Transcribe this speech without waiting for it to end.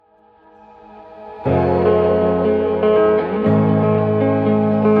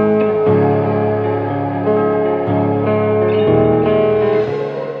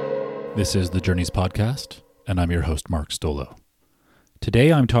This is the Journeys Podcast, and I'm your host, Mark Stolo.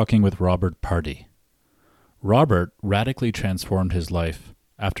 Today I'm talking with Robert Pardee. Robert radically transformed his life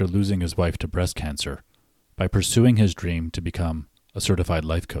after losing his wife to breast cancer by pursuing his dream to become a certified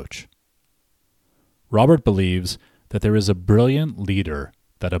life coach. Robert believes that there is a brilliant leader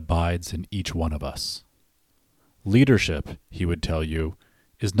that abides in each one of us. Leadership, he would tell you,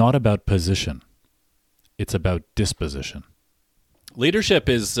 is not about position. It's about disposition. Leadership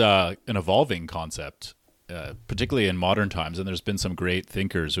is an evolving concept, particularly in modern times, and there's been some great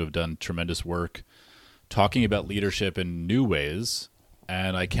thinkers who have done tremendous work talking about leadership in new ways,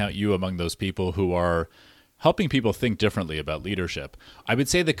 and I count you among those people who are helping people think differently about leadership. I would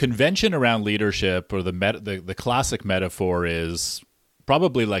say the convention around leadership, or the classic metaphor, is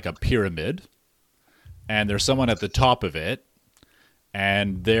probably like a pyramid, and there's someone at the top of it,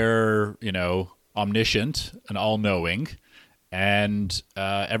 and they're, omniscient and all-knowing, and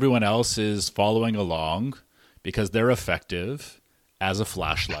everyone else is following along because they're effective as a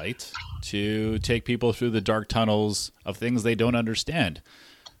flashlight to take people through the dark tunnels of things they don't understand.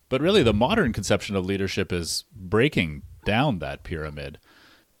 But really, the modern conception of leadership is breaking down that pyramid.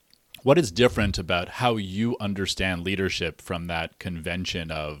 What is different about how you understand leadership from that convention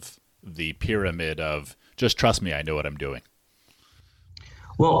of the pyramid of just trust me, I know what I'm doing?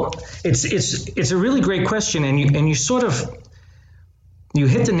 Well, it's a really great question, and you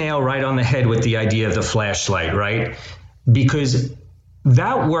hit the nail right on the head with the idea of the flashlight, right? Because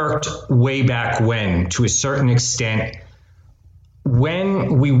that worked way back when, to a certain extent,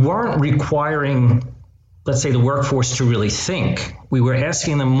 when we weren't requiring, let's say, the workforce to really think. We were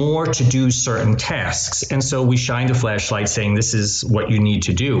asking them more to do certain tasks, and so we shined a flashlight saying, this is what you need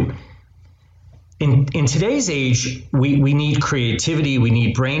to do. In today's age, we need creativity, we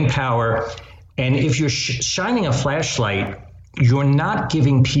need brain power, and if you're shining a flashlight, you're not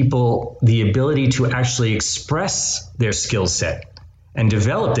giving people the ability to actually express their skill set and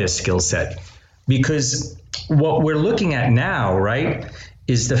develop their skill set. Because what we're looking at now, right,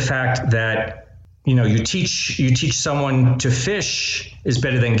 is the fact that, you teach someone to fish is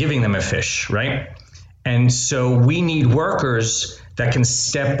better than giving them a fish, right? And so we need workers that can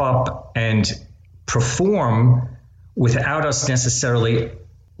step up and perform without us necessarily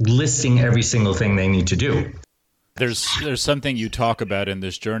listing every single thing they need to do. There's something you talk about in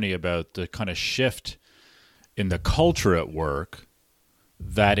this journey about the kind of shift in the culture at work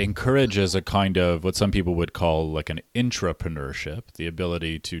that encourages a kind of what some people would call like an intrapreneurship, the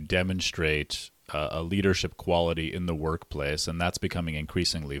ability to demonstrate a leadership quality in the workplace, and that's becoming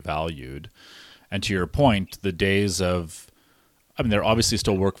increasingly valued. And to your point, the days of, there are obviously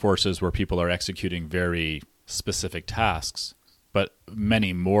still workforces where people are executing very specific tasks, but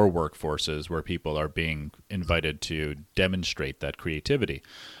many more workforces where people are being invited to demonstrate that creativity.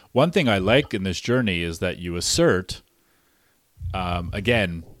 One thing I like in this journey is that you assert,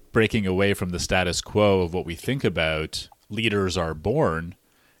 again, breaking away from the status quo of what we think about leaders are born,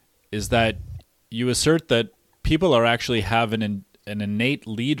 is that you assert that people are actually have an innate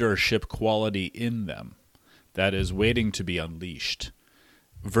leadership quality in them that is waiting to be unleashed,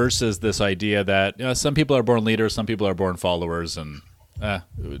 versus this idea that some people are born leaders, some people are born followers, and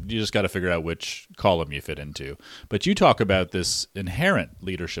you just got to figure out which column you fit into. But you talk about this inherent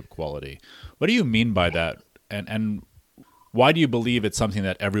leadership quality. What do you mean by that? And why do you believe it's something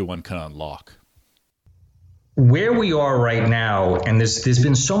that everyone can unlock? Where we are right now, and there's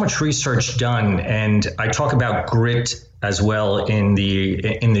been so much research done, and I talk about grit as well in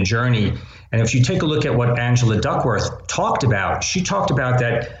the journey. And if you take a look at what Angela Duckworth talked about, she talked about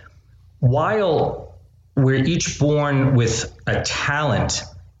that while we're each born with a talent,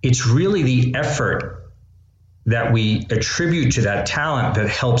 it's really the effort that we attribute to that talent that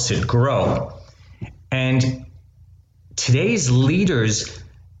helps it grow. And today's leaders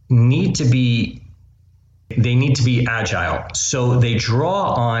need to be agile. So they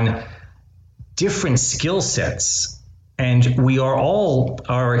draw on different skill sets. And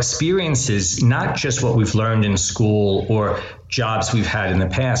our experiences, not just what we've learned in school or jobs we've had in the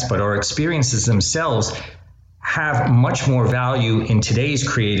past, but our experiences themselves have much more value in today's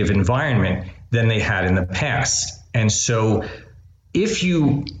creative environment than they had in the past. And so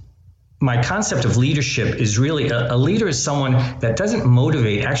my concept of leadership is really a leader is someone that doesn't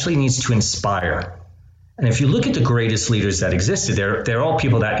motivate, actually needs to inspire. And if you look at the greatest leaders that existed, they're all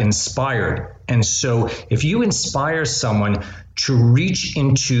people that inspired. And so if you inspire someone to reach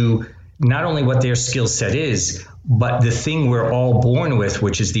into not only what their skill set is, but the thing we're all born with,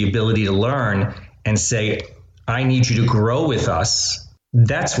 which is the ability to learn and say, I need you to grow with us,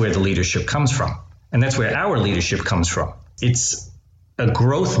 that's where the leadership comes from. And that's where our leadership comes from. It's a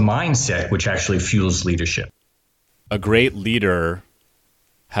growth mindset, which actually fuels leadership. A great leader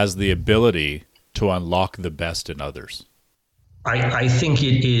has the ability to unlock the best in others. I think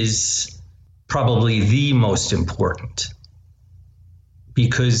it is probably the most important,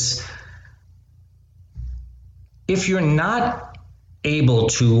 because if you're not able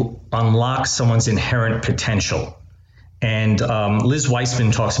to unlock someone's inherent potential, and Liz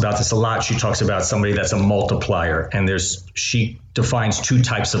Weissman talks about this a lot. She talks about somebody that's a multiplier, and she defines two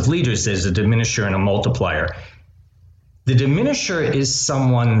types of leaders. There's a diminisher and a multiplier. The diminisher is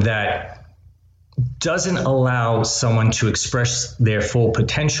someone that doesn't allow someone to express their full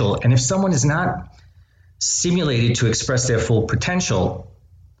potential. And if someone is not stimulated to express their full potential,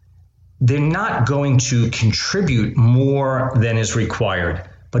 they're not going to contribute more than is required.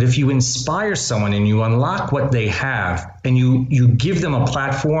 But if you inspire someone and you unlock what they have and you give them a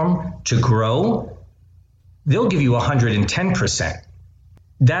platform to grow, they'll give you 110%.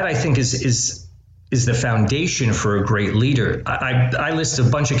 That, I think, is the foundation for a great leader. I list a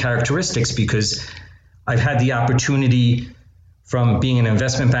bunch of characteristics because I've had the opportunity, from being an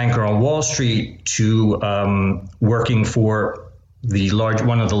investment banker on Wall Street to working for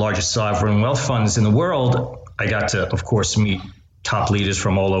one of the largest sovereign wealth funds in the world. I got to, of course, meet top leaders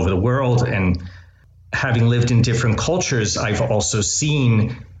from all over the world. And having lived in different cultures, I've also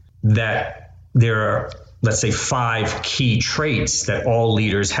seen that there are, let's say, 5 key traits that all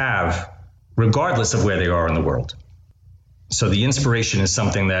leaders have, regardless of where they are in the world. So the inspiration is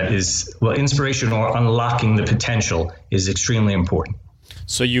something that is, inspiration or unlocking the potential is extremely important.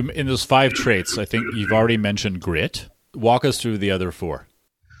 So in those 5 traits, I think you've already mentioned grit. Walk us through the other 4.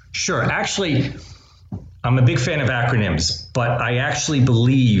 Sure. Actually, I'm a big fan of acronyms, but I actually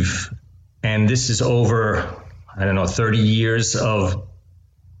believe, and this is over, 30 years of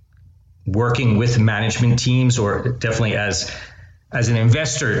working with management teams, or definitely as an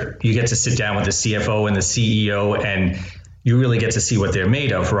investor, you get to sit down with the CFO and the CEO, and you really get to see what they're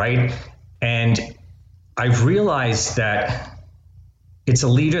made of, right? And I've realized that it's a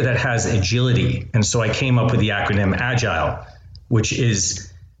leader that has agility. And so I came up with the acronym AGILE, which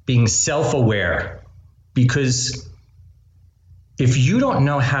is being self-aware. Because if you don't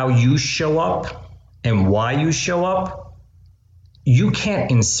know how you show up and why you show up, you can't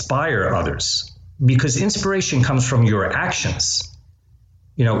inspire others, because inspiration comes from your actions.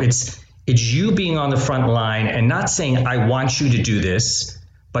 It's you being on the front line and not saying, I want you to do this,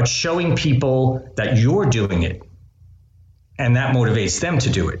 but showing people that you're doing it. And that motivates them to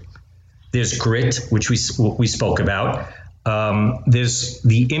do it. There's grit, which we spoke about. There's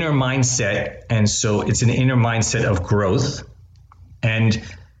the inner mindset. And so it's an inner mindset of growth. And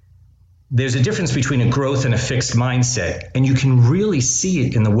there's a difference between a growth and a fixed mindset. And you can really see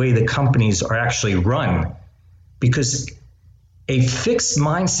it in the way the companies are actually run, because a fixed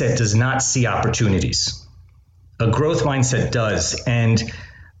mindset does not see opportunities. A growth mindset does. And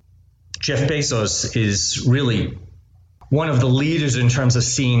Jeff Bezos is really one of the leaders in terms of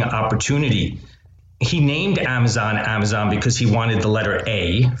seeing opportunity. He named Amazon because he wanted the letter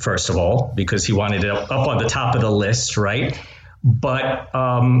A, first of all, because he wanted it up on the top of the list, right? But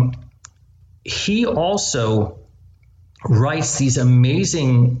he also writes these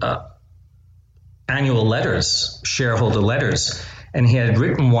amazing annual letters, shareholder letters. And he had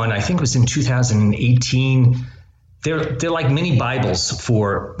written one, I think it was in 2018. They're like mini Bibles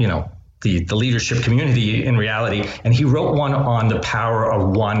for, the leadership community in reality. And he wrote one on the power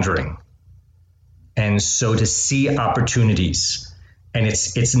of wandering. And so to see opportunities, and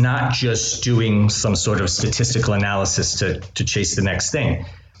it's not just doing some sort of statistical analysis to chase the next thing.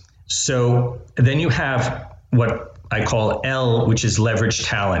 So then you have what I call L, which is leverage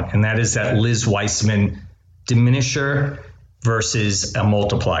talent. And that is that Liz Weissman diminisher versus a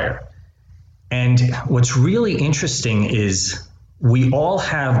multiplier. And what's really interesting is we all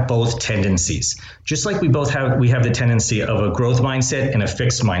have both tendencies. Just like we have the tendency of a growth mindset and a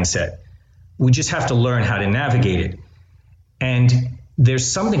fixed mindset. We just have to learn how to navigate it. And there's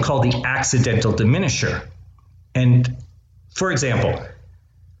something called the accidental diminisher. And for example,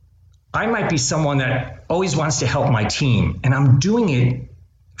 I might be someone that always wants to help my team, and I'm doing it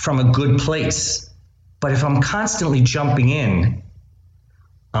from a good place. But if I'm constantly jumping in,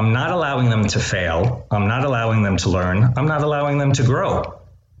 I'm not allowing them to fail. I'm not allowing them to learn. I'm not allowing them to grow.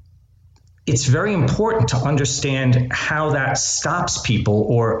 It's very important to understand how that stops people,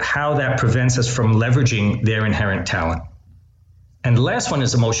 or how that prevents us from leveraging their inherent talent. And the last one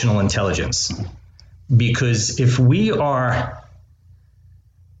is emotional intelligence. Because if we are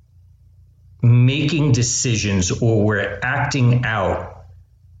making decisions, or we're acting out,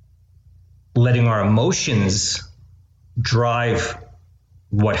 letting our emotions drive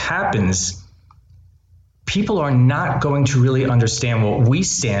what happens, people are not going to really understand what we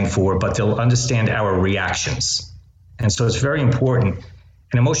stand for, but they'll understand our reactions. And so it's very important.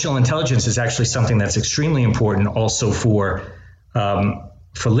 And emotional intelligence is actually something that's extremely important also for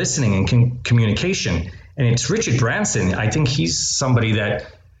listening and communication. And it's Richard Branson. I think he's somebody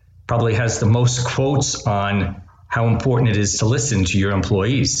that probably has the most quotes on how important it is to listen to your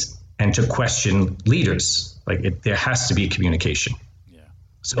employees and to question leaders. There has to be communication. Yeah.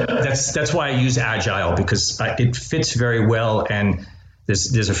 So that's why I use Agile, because it fits very well. And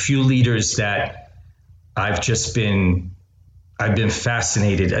there's a few leaders that I've been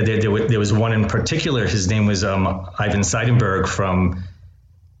fascinated. There was one in particular. His name was Ivan Seidenberg.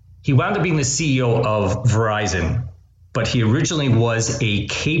 He wound up being the CEO of Verizon, but he originally was a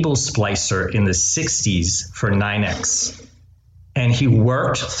cable splicer in the 60s for NYNEX. And he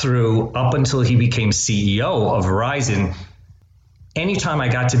worked through up until he became CEO of Verizon. Anytime I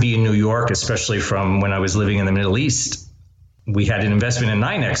got to be in New York, especially from when I was living in the Middle East, we had an investment in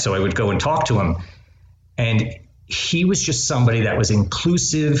NYNEX, so I would go and talk to him. And he was just somebody that was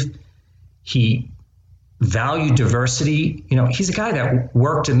inclusive. He valued diversity. He's a guy that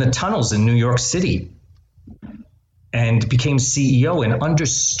worked in the tunnels in New York City and became CEO and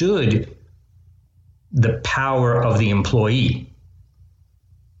understood the power of the employee.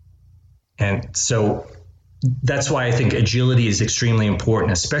 And so that's why I think agility is extremely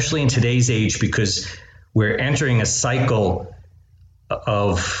important, especially in today's age, because we're entering a cycle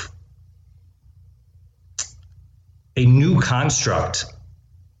of a new construct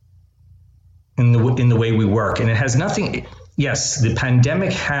in the way we work. And it has nothing, yes, the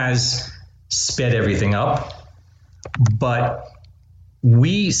pandemic has sped everything up, but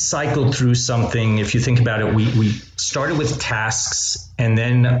we cycled through something. If you think about it, we started with tasks, and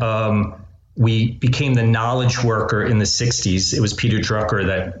then we became the knowledge worker in the 60s. It was Peter Drucker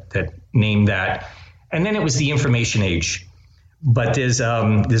that named that. And then it was the information age. But there's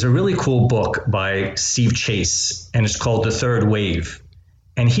a really cool book by Steve Chase, and it's called The Third Wave.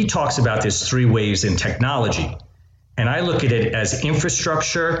 And he talks about there's 3 waves in technology. And I look at it as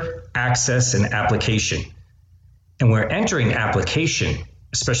infrastructure, access, and application. And we're entering application,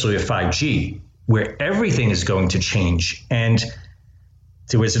 especially with 5G, where everything is going to change. And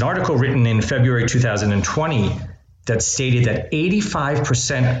there was an article written in February 2020 that stated that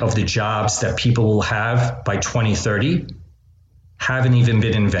 85% of the jobs that people will have by 2030 haven't even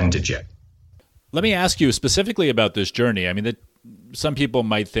been invented yet. Let me ask you specifically about this journey. I mean, some people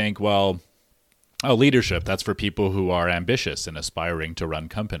might think, well, leadership, that's for people who are ambitious and aspiring to run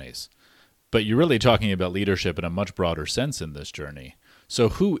companies. But you're really talking about leadership in a much broader sense in this journey. So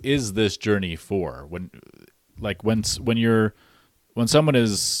who is this journey for? When someone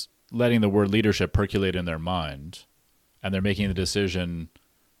is letting the word leadership percolate in their mind and they're making the decision,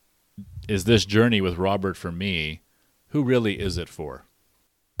 is this journey with Robert for me? Who really is it for?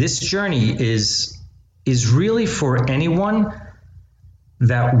 This journey is really for anyone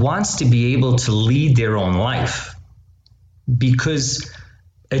that wants to be able to lead their own life. Because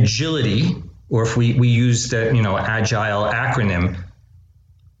agility, or if we use the agile acronym,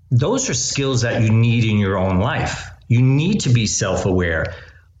 those are skills that you need in your own life. You need to be self-aware.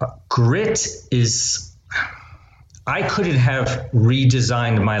 Grit is, I couldn't have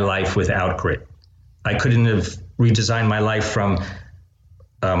redesigned my life without grit. I couldn't have redesigned my life from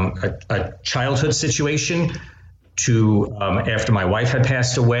a childhood situation to after my wife had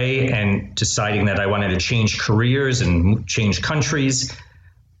passed away and deciding that I wanted to change careers and change countries.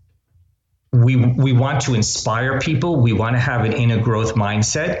 We want to inspire people. We want to have an inner growth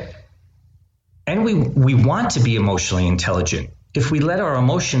mindset. And we want to be emotionally intelligent. If we let our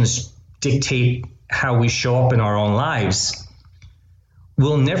emotions dictate how we show up in our own lives,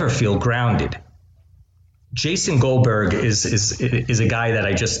 we'll never feel grounded. Jason Goldberg is a guy that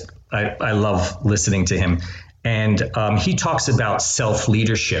I love listening to him. And he talks about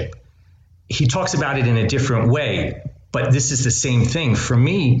self-leadership. He talks about it in a different way, but this is the same thing. For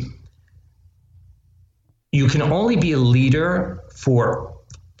me, you can only be a leader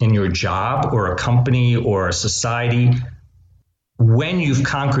in your job or a company or a society when you've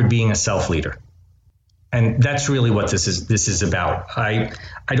conquered being a self-leader. And that's really what this is about. I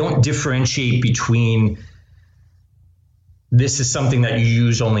don't differentiate between this is something that you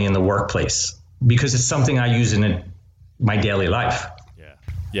use only in the workplace, because it's something I use in my daily life.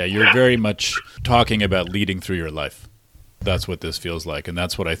 Yeah, you're very much talking about leading through your life. That's what this feels like. And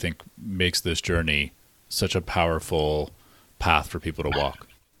that's what I think makes this journey such a powerful path for people to walk.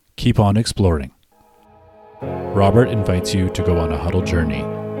 Keep on exploring. Robert invites you to go on a huddle journey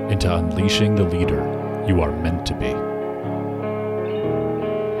into unleashing the leader you are meant to be.